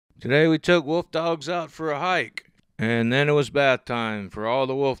Today we took Wolfdogs out for a hike, and then it was bath time for all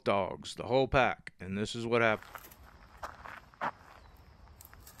the Wolfdogs, the whole pack, and this is what happened.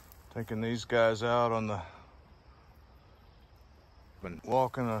 Taking these guys out on the been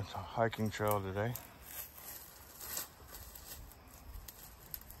walking a hiking trail today.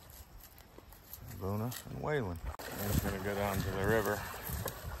 Luna and Waylon. He's gonna go down to the river.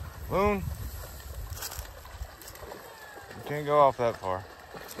 Loon, you can't go off that far.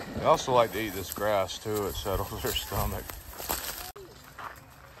 They also like to eat this grass too, it settles their stomach.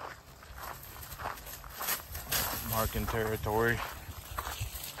 Marking territory.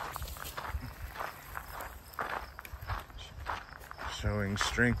 Showing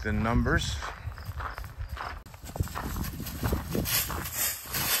strength in numbers.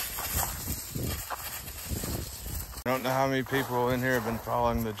 I don't know how many people in here have been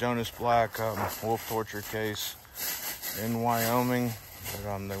following the Jonas Black wolf torture case in Wyoming.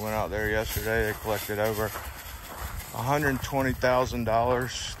 But, they went out there yesterday. They collected over $120,000,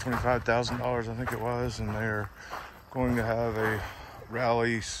 $25,000 I think it was, and they're going to have a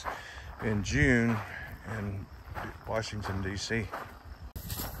rally in June in Washington, D.C.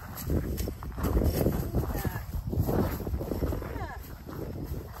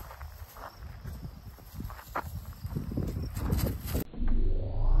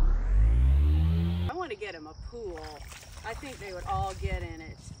 I want to get him a pool. I think they would all get in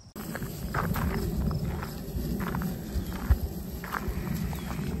it.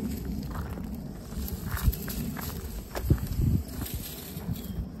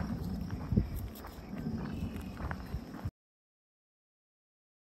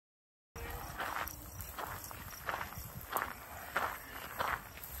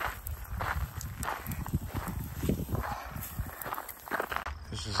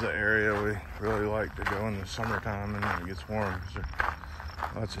 This is the area we really like to go in the summertime and when it gets warm because there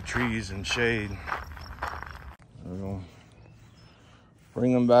are lots of trees and shade. We're going to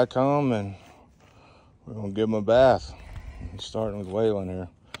bring them back home and we're going to give them a bath. Starting with Waylon here.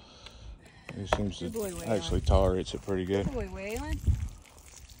 He seems to actually tolerates it pretty good. Good boy, Waylon.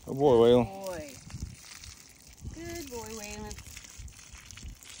 Good boy, Waylon. Good boy, Waylon.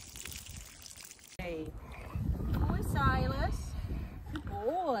 Hey. Good boy, Silas. Good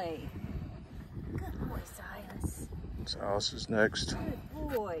boy. Good boy, Silas. Silas is next. Good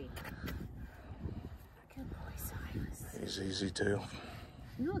boy. Good boy, Silas. He's easy too.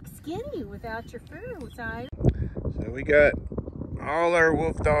 You look skinny without your food, Silas. So we got all our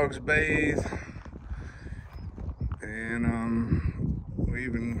Wolfdogs bathed, and we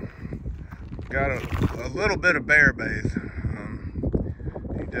even got a little bit of bear bathe.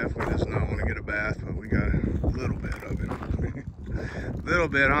 He definitely does not want to get a bath, but we got a little bit of it. A little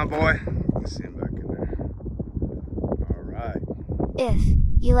bit, huh, boy? Let's see him back in there. All right. If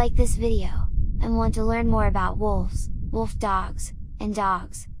you like this video and want to learn more about wolves, wolf dogs, and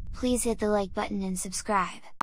dogs, please hit the like button and subscribe.